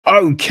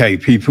Okay,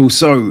 people.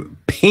 So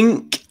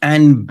Pink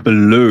and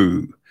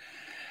Blue.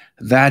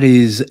 That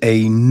is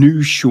a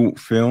new short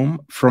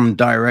film from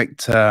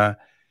director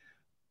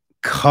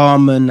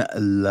Carmen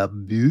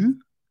LoBue.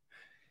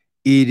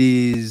 It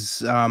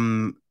is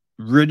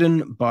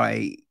written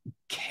by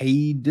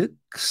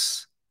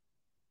Kaydx.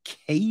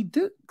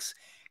 Kaydx?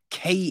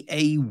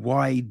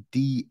 Kaydx.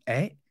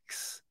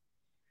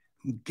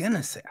 I'm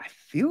gonna say, I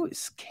feel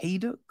it's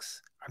Kaydx.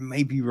 I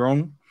may be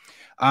wrong.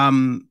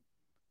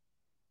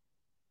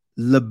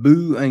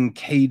 LoBue and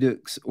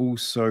Kaydx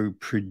also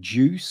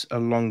produce,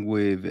 along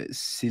with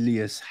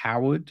Silas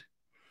Howard.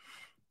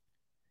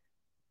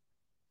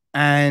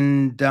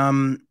 And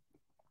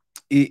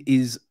it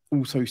is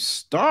also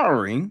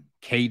starring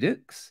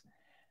Kaydx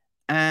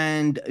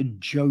and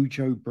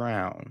Jojo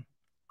Brown.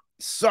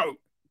 So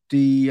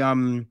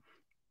here's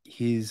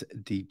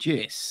the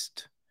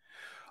gist.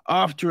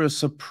 After a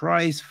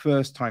surprise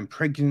first-time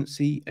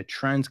pregnancy, a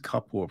trans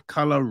couple of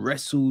color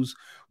wrestles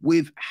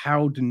with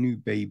how the new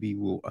baby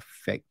will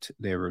affect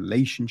their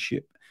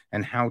relationship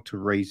and how to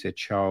raise their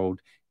child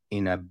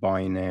in a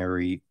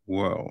binary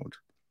world.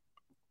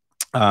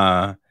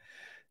 Lena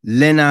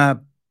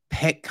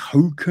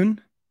Peckhoken,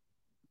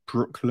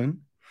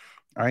 Brooklyn,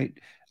 right?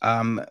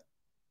 Kriya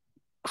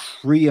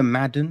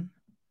Madden,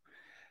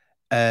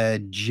 a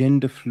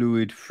gender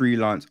fluid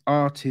freelance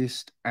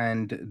artist,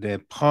 and their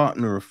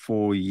partner of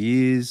 4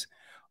 years,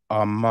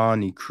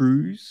 Armani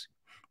Cruz,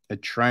 a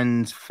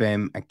trans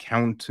femme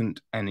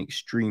accountant and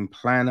extreme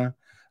planner,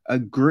 are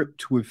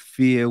gripped with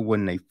fear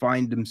when they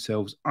find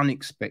themselves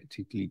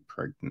unexpectedly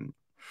pregnant.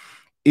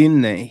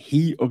 In the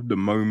heat of the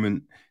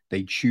moment,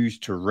 they choose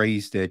to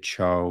raise their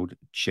child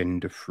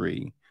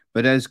gender-free.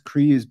 But as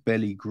Kriya's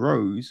belly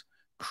grows,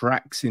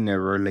 cracks in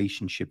their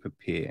relationship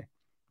appear.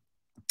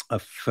 A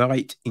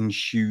fight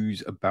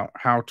ensues about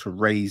how to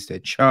raise their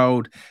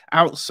child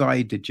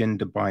outside the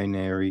gender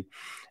binary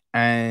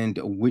and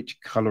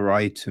which color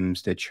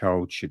items their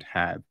child should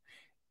have.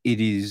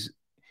 Is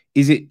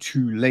it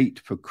too late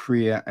for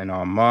Kriya and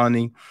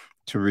Armani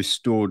to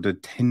restore the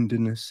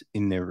tenderness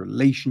in their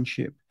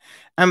relationship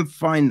and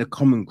find the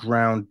common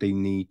ground they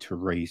need to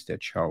raise their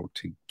child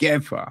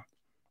together?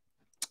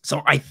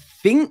 So I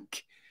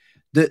think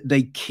that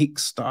they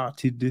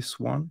kickstarted this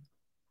one,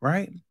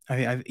 right?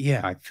 I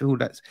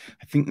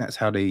think that's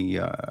how they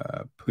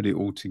put it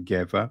all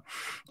together.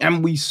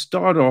 And we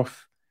start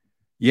off,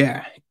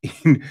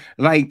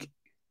 like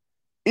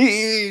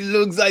it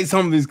looks like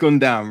something's gone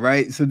down,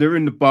 right? So they're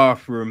in the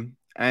bathroom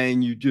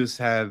and you just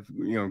have,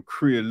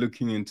 Kriya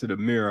looking into the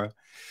mirror,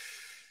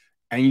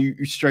 and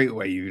you straight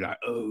away, you're like,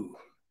 oh,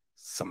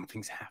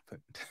 something's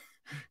happened.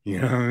 You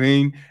know what I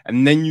mean?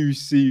 And then you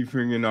see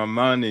friggin'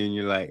 Armani and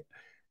you're like,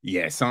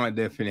 yeah, something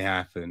definitely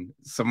happened.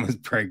 Someone's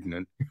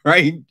pregnant,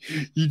 right?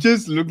 You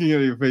just looking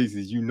at your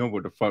faces, you know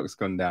what the fuck's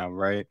gone down,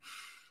 right?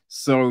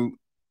 So,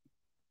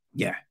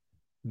 yeah,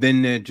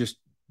 then they're just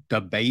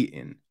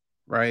debating,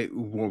 right?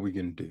 What are we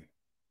going to do?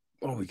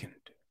 What are we going to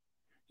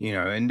do?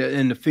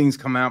 And the things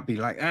come out, be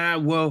like,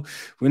 well,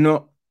 we're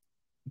not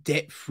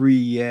debt-free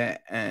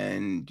yet,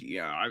 and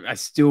I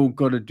still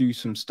got to do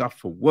some stuff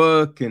for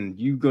work, and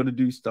you got to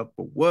do stuff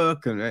for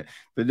work, and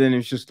but then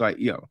it's just like,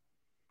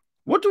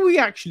 what do we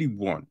actually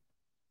want,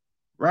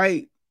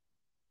 right?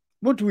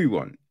 What do we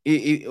want?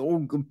 It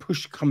all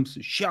push comes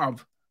to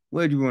shove.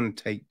 Where do we want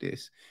to take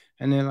this?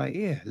 And they're like,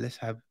 yeah, let's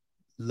have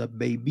the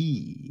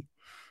baby.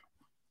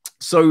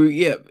 So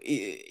yeah,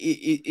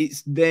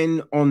 it's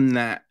then on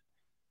that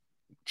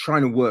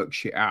trying to work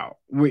shit out,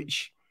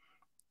 which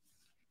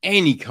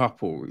any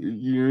couple,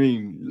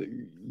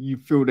 you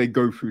feel they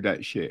go through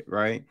that shit,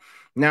 right?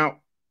 Now,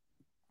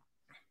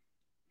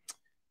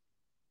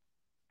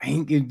 I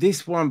think in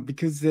this one,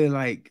 because they're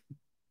like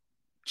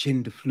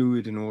gender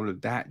fluid and all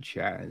of that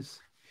jazz,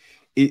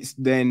 it's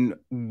then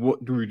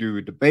what do we do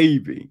with the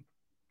baby?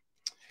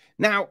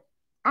 Now,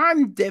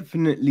 I'm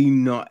definitely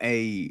not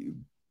a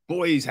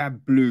boys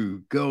have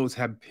blue, girls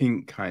have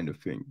pink kind of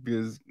thing,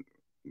 because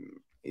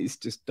it's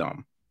just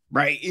dumb,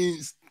 right?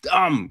 It's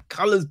dumb.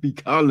 Colors be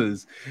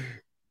colors.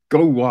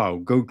 Go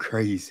wild, go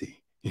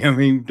crazy. You know what I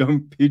mean?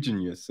 Don't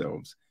pigeon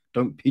yourselves.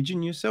 Don't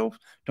pigeon yourself.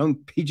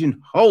 Don't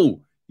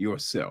pigeonhole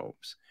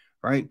yourselves,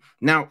 right?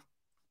 Now,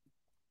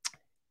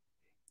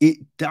 it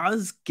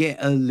does get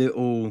a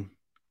little,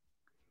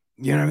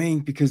 you know what I mean?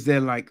 Because they're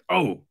like,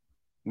 oh,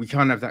 we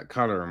can't have that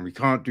color and we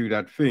can't do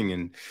that thing.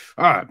 And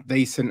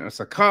they sent us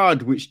a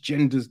card which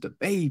genders the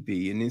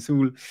baby. And it's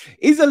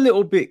a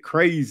little bit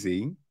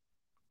crazy,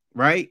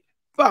 right?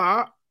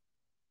 But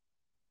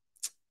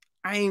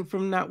I ain't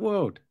from that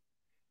world.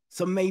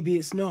 So maybe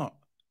it's not,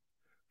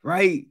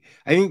 right?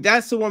 I think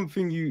that's the one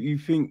thing you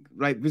think,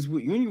 like, because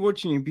when you're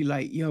watching it, be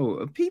like, yo,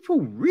 are people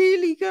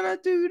really gonna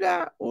do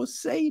that or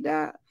say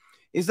that?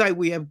 It's like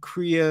we have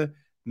Kriya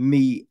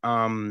meet,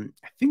 I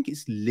think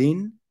it's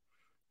Lynn,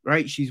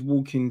 right? She's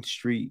walking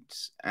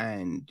streets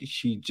and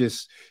she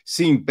just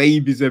seeing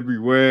babies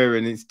everywhere,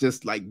 and it's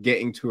just like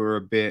getting to her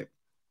a bit.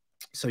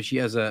 So she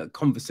has a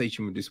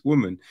conversation with this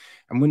woman,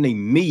 and when they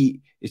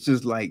meet, it's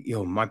just like,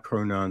 yo, my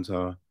pronouns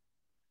are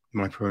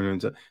my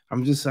pronouns are.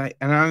 I'm just like,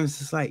 and I was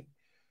just like,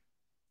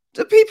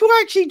 do people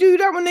actually do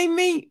that when they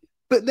meet?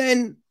 But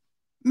then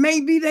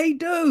maybe they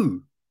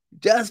do.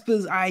 Just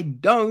because I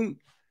don't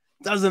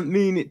doesn't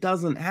mean it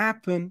doesn't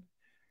happen.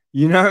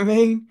 You know what I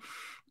mean?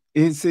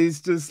 It's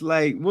just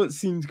like what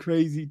seems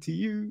crazy to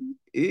you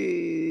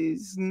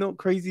is not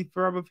crazy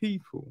for other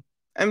people.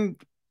 And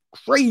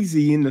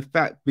crazy in the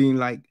fact being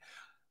like,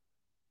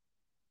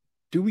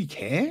 do we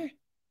care?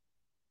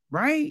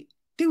 Right?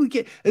 Do we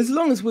get, as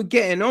long as we're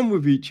getting on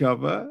with each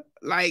other,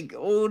 like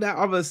all that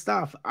other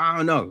stuff, I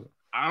don't know.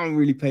 I don't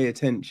really pay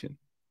attention.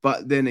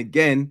 But then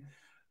again,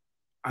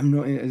 I'm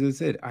not, as I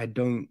said, I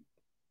don't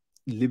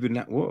live in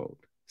that world.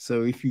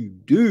 So if you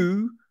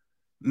do,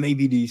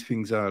 maybe these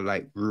things are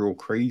like real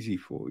crazy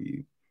for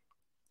you,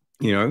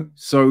 you know?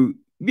 So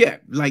yeah,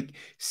 like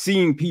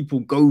seeing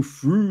people go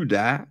through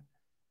that,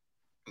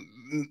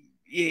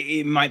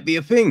 it might be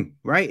a thing,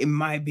 right? It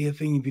might be a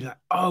thing. You'd be like,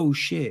 oh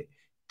shit,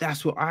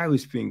 that's what I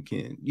was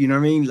thinking. You know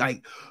what I mean?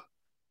 Like,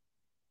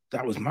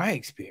 that was my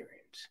experience.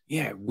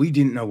 Yeah, we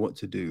didn't know what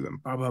to do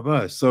and blah, blah,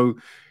 blah. So,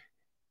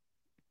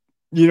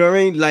 you know what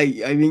I mean? Like,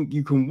 I think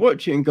you can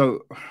watch it and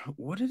go,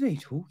 what are they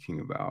talking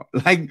about?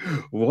 Like,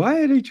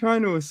 why are they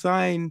trying to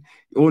assign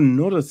or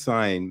not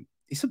assign?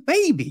 It's a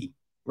baby,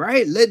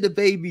 right? Let the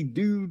baby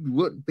do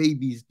what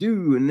babies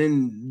do, and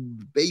then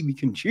the baby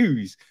can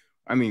choose.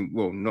 I mean,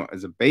 well, not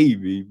as a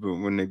baby, but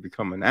when they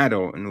become an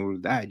adult and all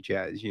of that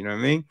jazz, you know what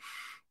I mean?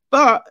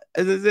 But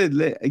as I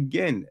said,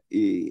 again,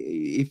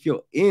 if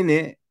you're in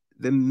it,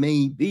 then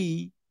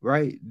maybe,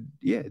 right?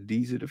 Yeah,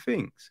 these are the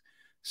things.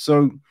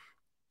 So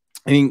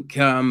I think,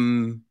 yeah,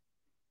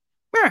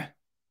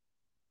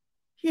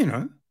 you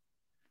know,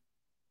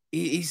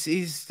 it's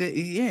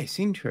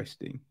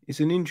interesting. It's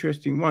an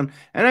interesting one.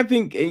 And I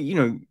think, you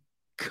know,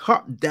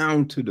 cut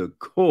down to the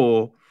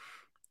core,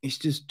 it's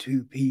just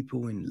two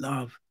people in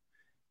love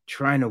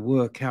trying to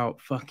work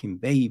out fucking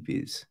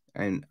babies.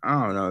 And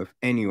I don't know if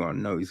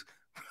anyone knows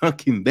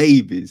fucking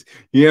babies.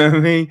 You know what I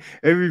mean?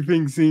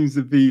 Everything seems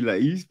to be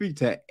like, you speak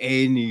to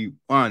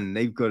anyone,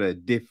 they've got a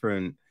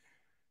different,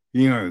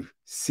 you know,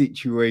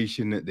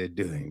 situation that they're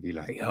doing. Be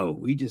like, oh,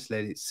 we just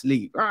let it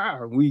sleep.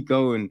 We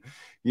go and,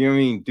 you know what I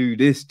mean, do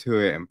this to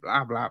it and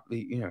blah, blah, blah.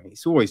 You know,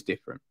 it's always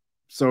different.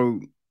 So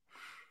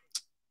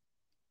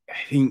I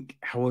think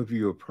however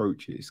you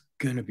approach it is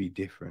going to be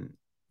different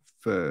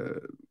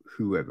for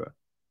whoever.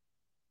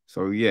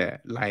 So yeah,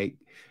 like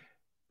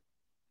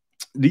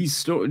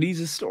these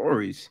are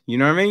stories, you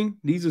know what I mean?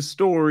 These are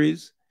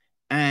stories,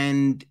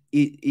 and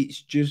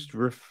it's just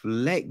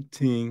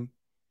reflecting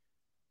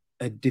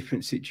a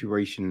different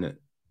situation that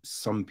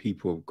some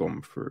people have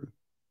gone through,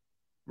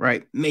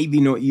 right? Maybe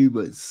not you,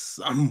 but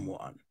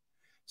someone.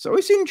 So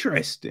it's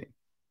interesting,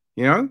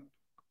 you know?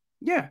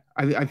 Yeah,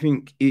 I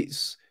think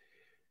it's,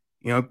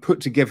 you know, put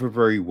together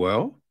very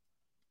well.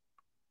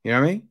 You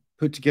know what I mean?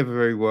 Put together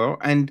very well.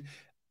 And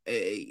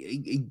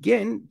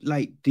again,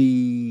 like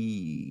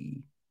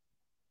the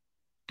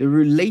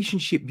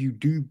relationship, you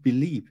do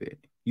believe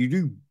it. You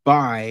do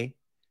buy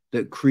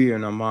that Kriya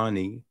and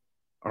Armani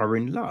are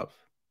in love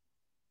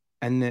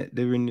and that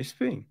they're in this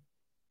thing,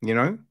 you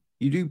know?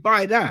 You do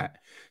buy that.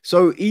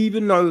 So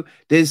even though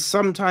there's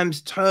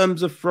sometimes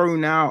terms are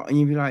thrown out and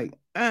you'd be like,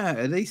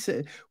 they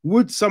said,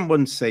 would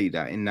someone say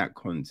that in that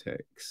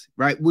context,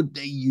 right? Would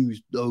they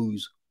use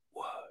those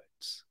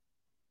words?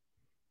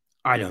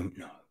 I don't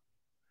know.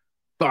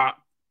 But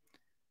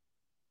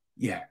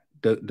yeah,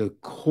 the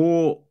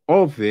core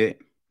of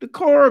it,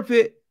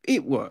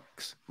 it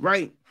works,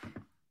 right?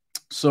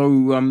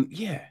 So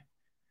yeah,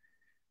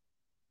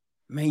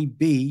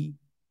 maybe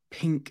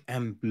pink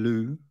and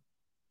blue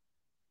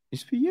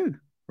is for you,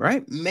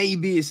 right?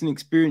 Maybe it's an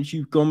experience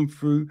you've gone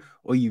through,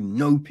 or you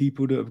know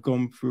people that have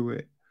gone through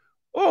it,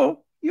 or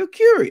you're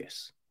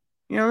curious,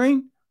 you know what I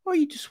mean? Or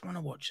you just want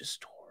to watch a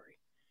story.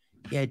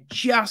 Yeah,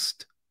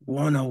 just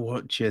want to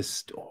watch a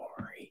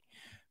story.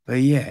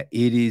 But yeah,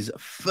 it is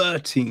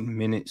 13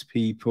 minutes,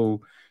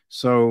 people.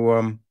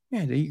 So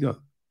yeah, there you go.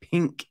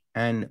 Pink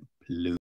and blue.